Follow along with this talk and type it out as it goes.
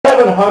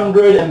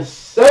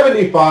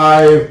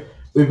175.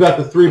 We've got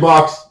the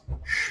 3-box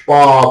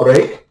spa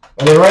break.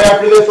 And then right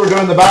after this, we're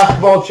doing the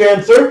basketball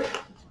chancer.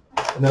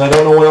 And then I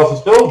don't know what else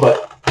is filled,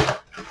 but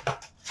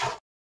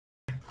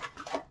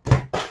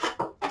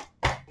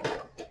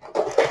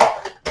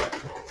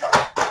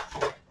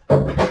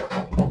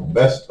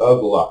best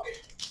of luck.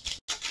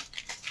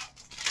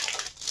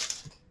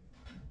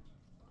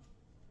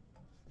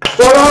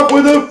 Start off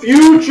with a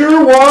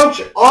Future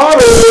Watch Auto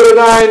to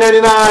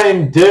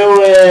 $9.99.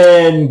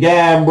 Dylan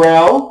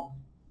Gambrell.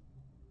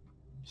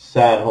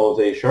 San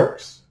Jose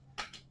Sharks.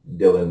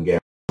 Dylan Gambrell.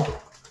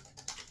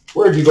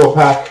 Where'd you go,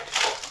 Pack?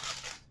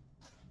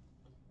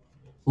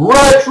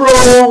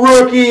 Retro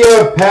Rookie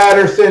of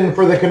Patterson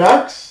for the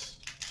Canucks.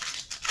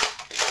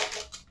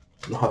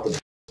 Not the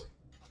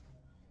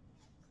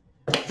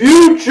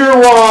Future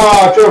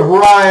Watch of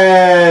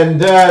Ryan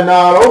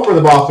Donato for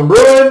the Boston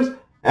Bruins.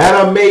 And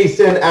a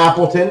Mason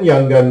Appleton,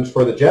 Young Guns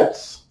for the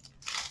Jets.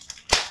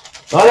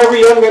 Not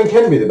every Young Gun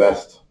can be the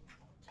best.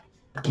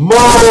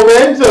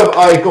 Moment of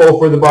Eichel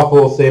for the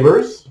Buffalo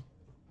Sabres.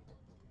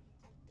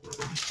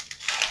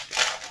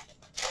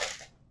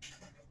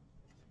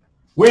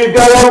 We've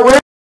got a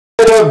red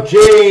of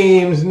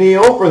James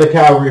Neal for the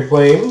Calgary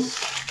Flames.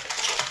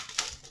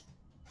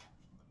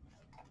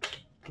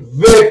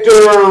 Victor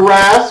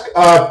Rask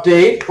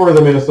update for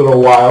the Minnesota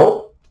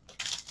Wild.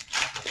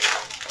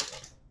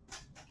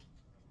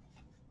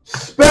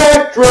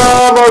 Spectrum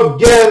of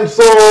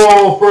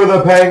Gensel for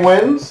the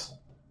Penguins.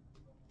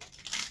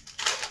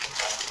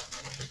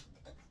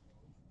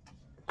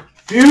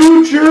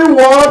 Future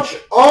Watch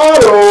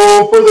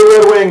Auto for the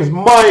Red Wings,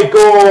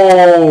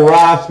 Michael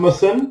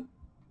Rasmussen.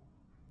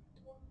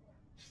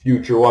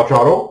 Future Watch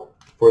Auto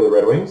for the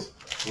Red Wings,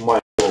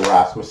 Michael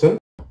Rasmussen.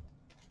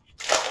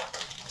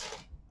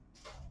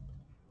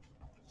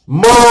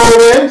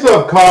 Moment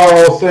of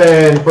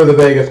Carlson for the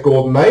Vegas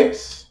Golden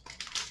Knights.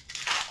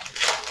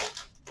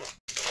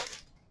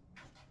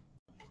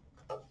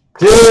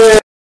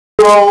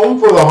 Dylan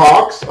for the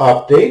Hawks,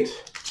 update.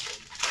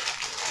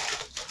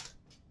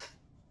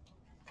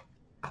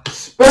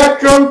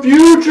 Spectrum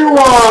Future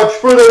Watch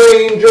for the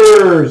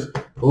Rangers,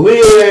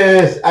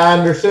 Elias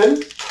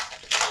Anderson.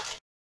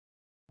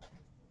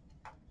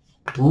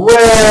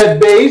 Red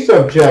base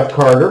of Jeff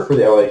Carter for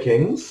the LA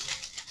Kings.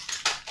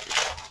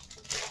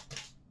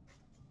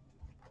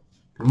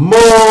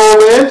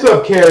 Moment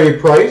of Carey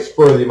Price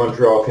for the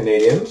Montreal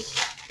Canadiens.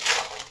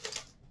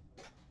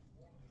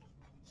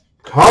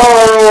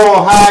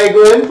 Carl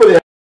Hagelin for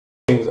the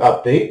Kings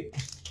update.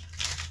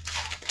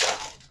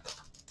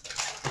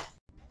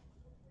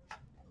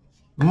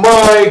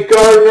 Mike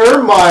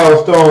Gardner,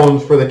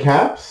 milestones for the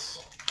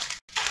Caps.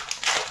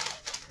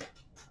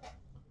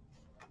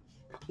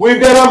 We've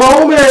got a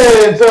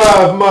moment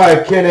of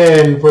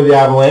McKinnon for the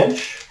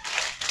Avalanche.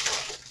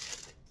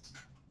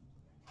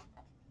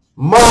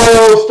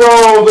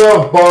 Milestones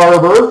of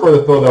Barber for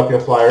the Philadelphia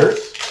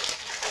Flyers.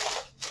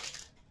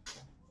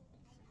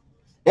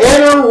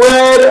 And a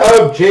red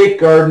of Jake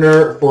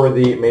Gardner for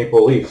the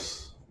Maple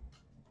Leafs.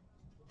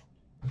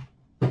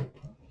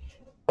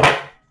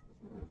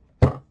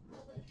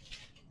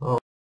 Oh.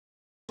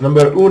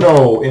 Number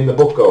uno in the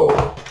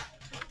buco.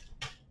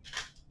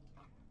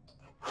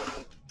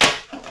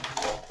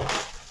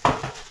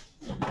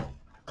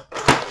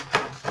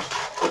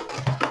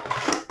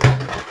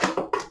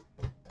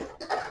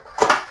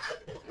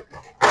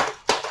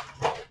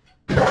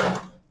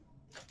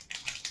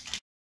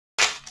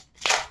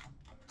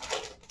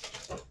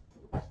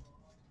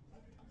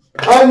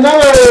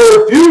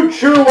 Another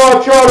Future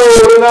Watch Auto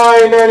to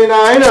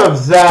 $9.99 of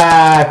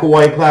Zach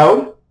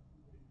Whitecloud.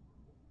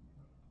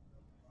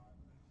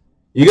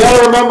 You got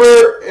to remember,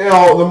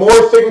 the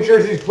more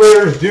signatures these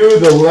players do,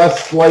 the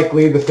less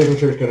likely the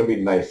signature is going to be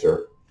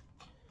nicer.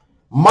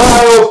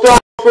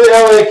 Milestones for the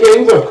LA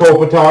Kings of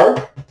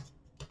Kopitar.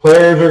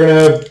 Players are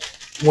going to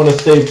want to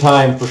save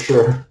time for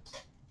sure.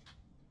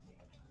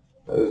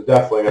 That is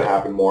definitely going to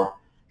happen more.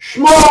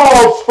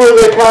 Schmaltz for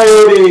the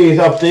Coyotes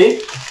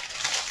update.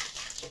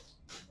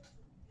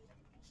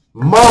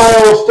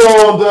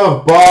 Milestones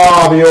of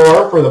Bob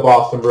Orr for the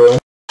Boston Bruins.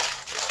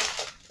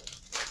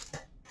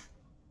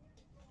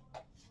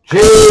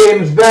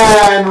 James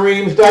Van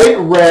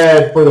Riemsdyk,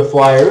 red for the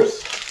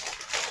Flyers.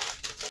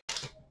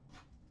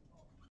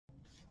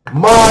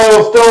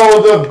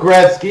 Milestones of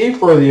Gretzky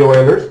for the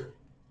Oilers.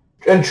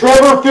 And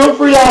Trevor, feel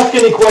free to ask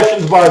any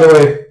questions, by the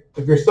way.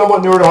 If you're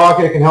somewhat newer to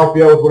hockey, I can help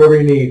you out with whatever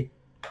you need.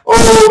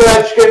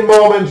 Ovechkin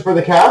moments for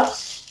the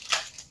Caps.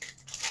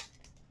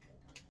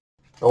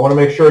 I want to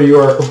make sure you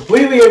are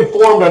completely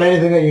informed on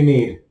anything that you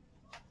need.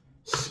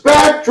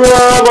 Spectrum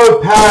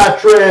of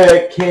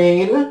Patrick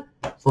Kane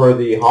for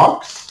the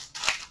Hawks.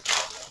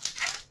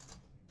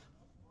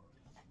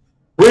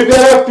 We've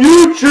got a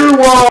Future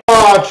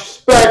Watch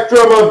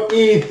Spectrum of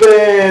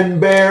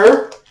Ethan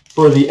Bear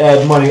for the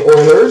Ed Money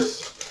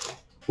Oilers.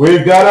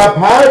 We've got a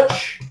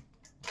patch.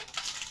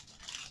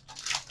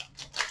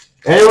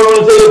 Anyone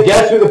want to take a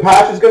guess who the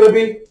patch is going to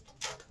be?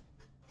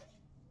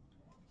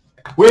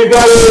 We've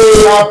got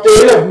an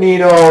update of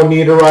Nino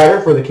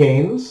Niederreiter for the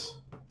Canes.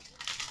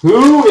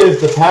 Who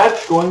is the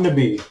patch going to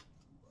be?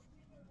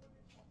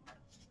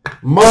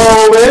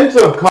 Moment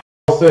of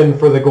Carlson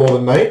for the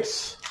Golden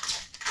Knights.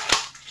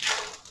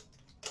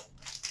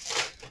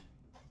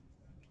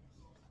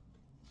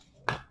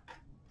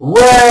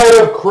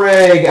 Red of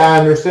Craig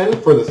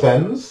Anderson for the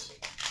Sens.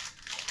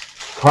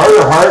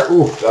 Carter Hart,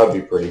 oof, that would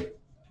be pretty.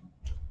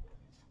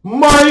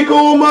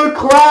 Michael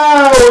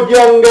McLeod,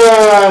 Young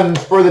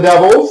Guns for the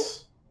Devils.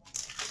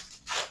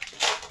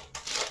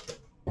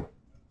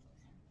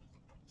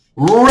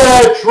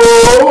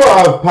 Retro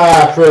of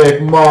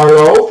Patrick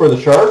Marleau for the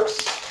Sharks.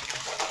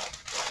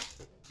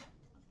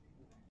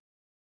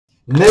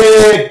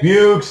 Nick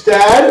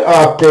Bukestad,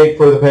 update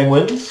for the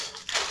Penguins.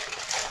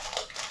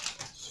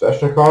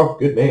 Sveshnikov,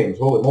 good names,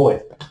 holy moly.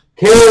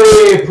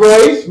 Carey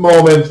Price,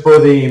 moments for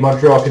the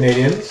Montreal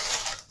Canadiens.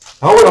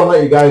 I hope I don't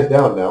let you guys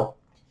down now.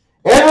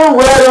 And a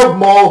red of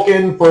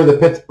Malkin for the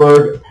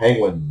Pittsburgh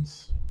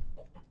Penguins.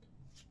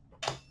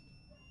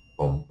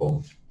 Boom,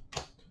 boom.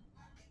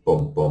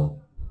 Boom, boom.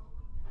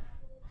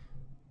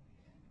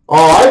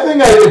 Oh, I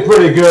think I did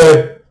pretty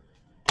good.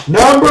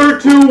 Number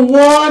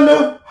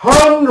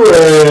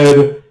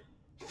 2/100.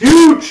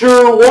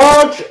 Future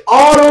Watch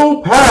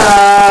Auto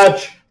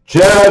Patch.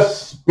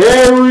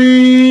 Jesperi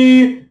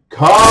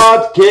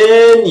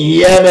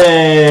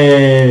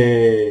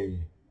Kotkaniemi.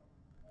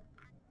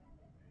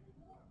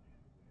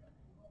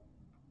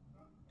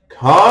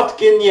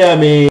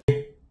 Kotkaniemi.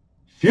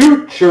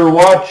 Future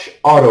Watch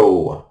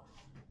Auto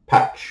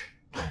Patch.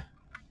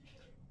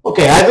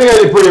 Okay, I think I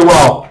did pretty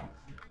well.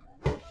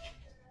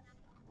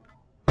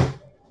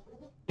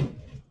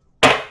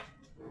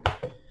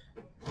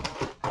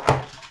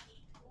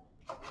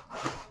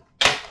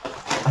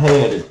 I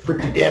think I did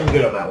pretty damn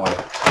good on that one.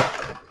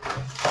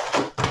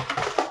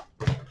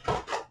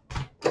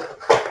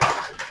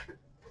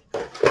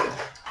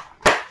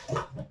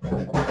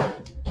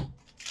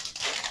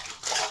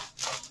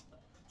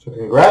 So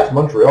congrats,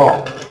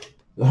 Montreal.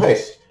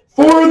 Nice.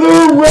 For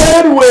the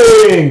Red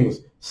Wings,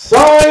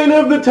 sign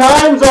of the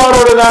times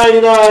auto to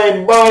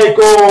 99,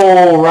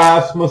 Michael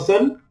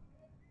Rasmussen.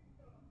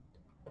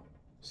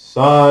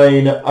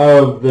 Sign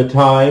of the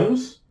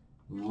times,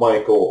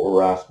 Michael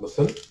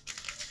Rasmussen.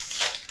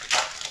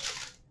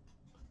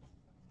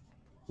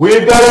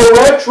 We've got a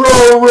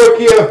retro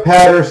rookie of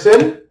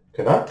Patterson,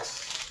 Canucks.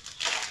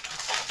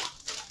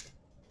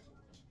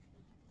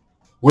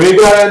 We've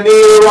got a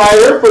knee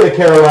rider for the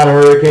Carolina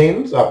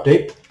Hurricanes,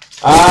 update.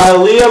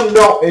 Liam,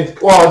 no, it's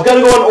got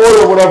to go in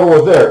order, whatever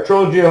was there.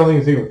 Trilogy, I don't think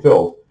it's even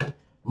filled.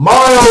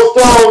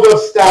 Milestones of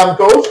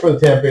Stamkos for the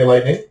Tampa Bay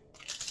Lightning.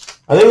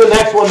 I think the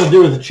next one to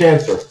do is the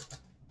Chancer.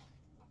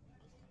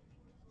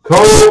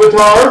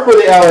 Kopitar for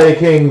the LA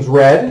Kings,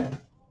 red.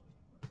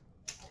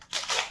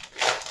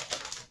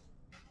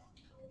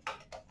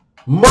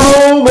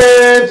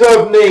 Moment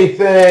of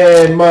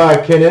Nathan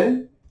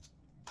McKinnon.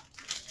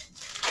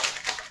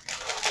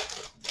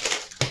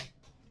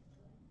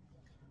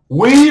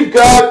 We've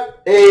got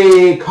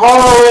a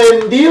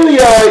Colin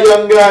Delia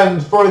Young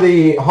Guns for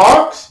the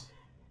Hawks.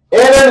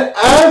 And an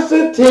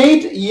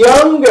acetate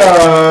Young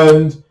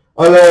Guns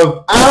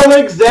of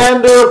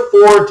Alexander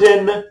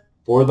Fortin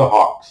for the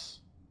Hawks.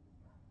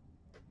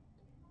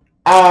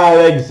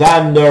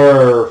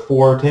 Alexander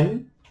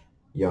Fortin,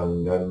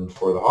 Young Guns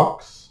for the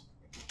Hawks.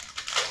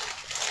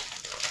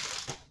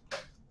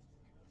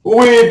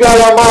 We've got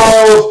a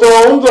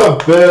Milestones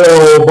of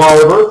Bill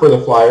Barber for the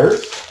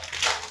Flyers.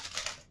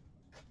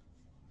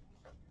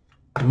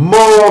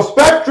 Mono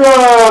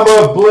Spectrum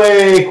of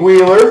Blake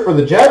Wheeler for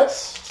the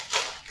Jets.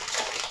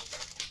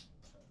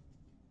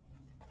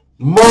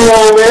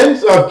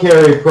 Moments of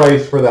Carey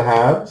Price for the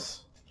Habs.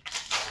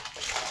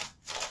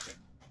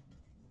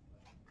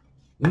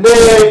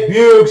 Nick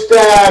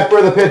Bukestad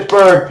for the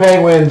Pittsburgh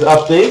Penguins,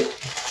 update.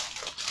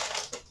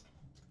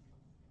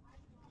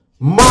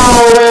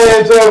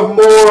 Moments of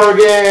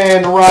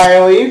Morgan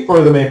Riley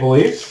for the Maple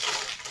Leafs.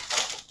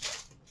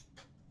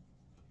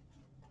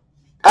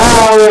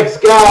 Alex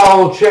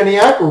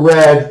Galchenyuk,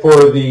 red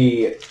for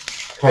the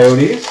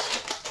Coyotes.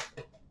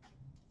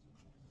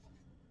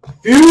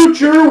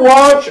 Future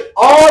Watch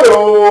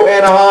Auto,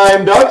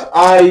 Anaheim Ducks,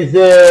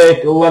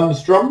 Isaac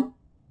Lundstrom.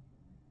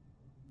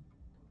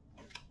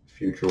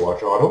 Future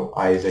Watch Auto,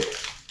 Isaac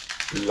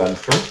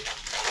Lundstrom.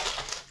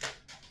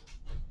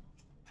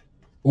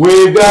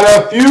 We've got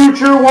a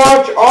Future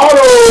Watch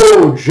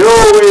Auto,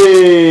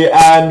 Joey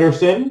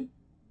Anderson.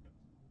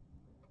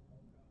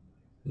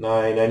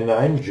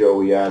 $9.99,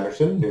 Joey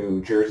Anderson,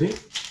 New Jersey.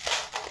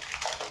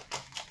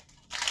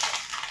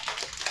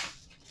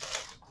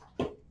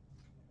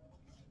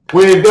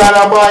 We've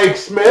got a Mike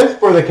Smith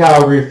for the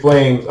Calgary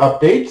Flames,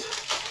 update.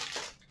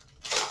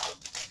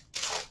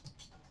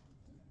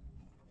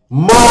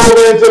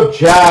 Moments of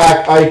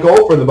Jack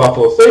Eichel for the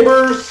Buffalo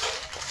Sabres.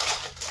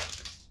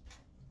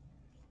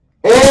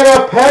 And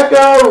a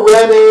Pekka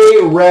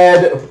Rinne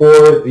red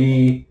for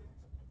the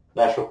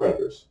Nashville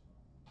Predators.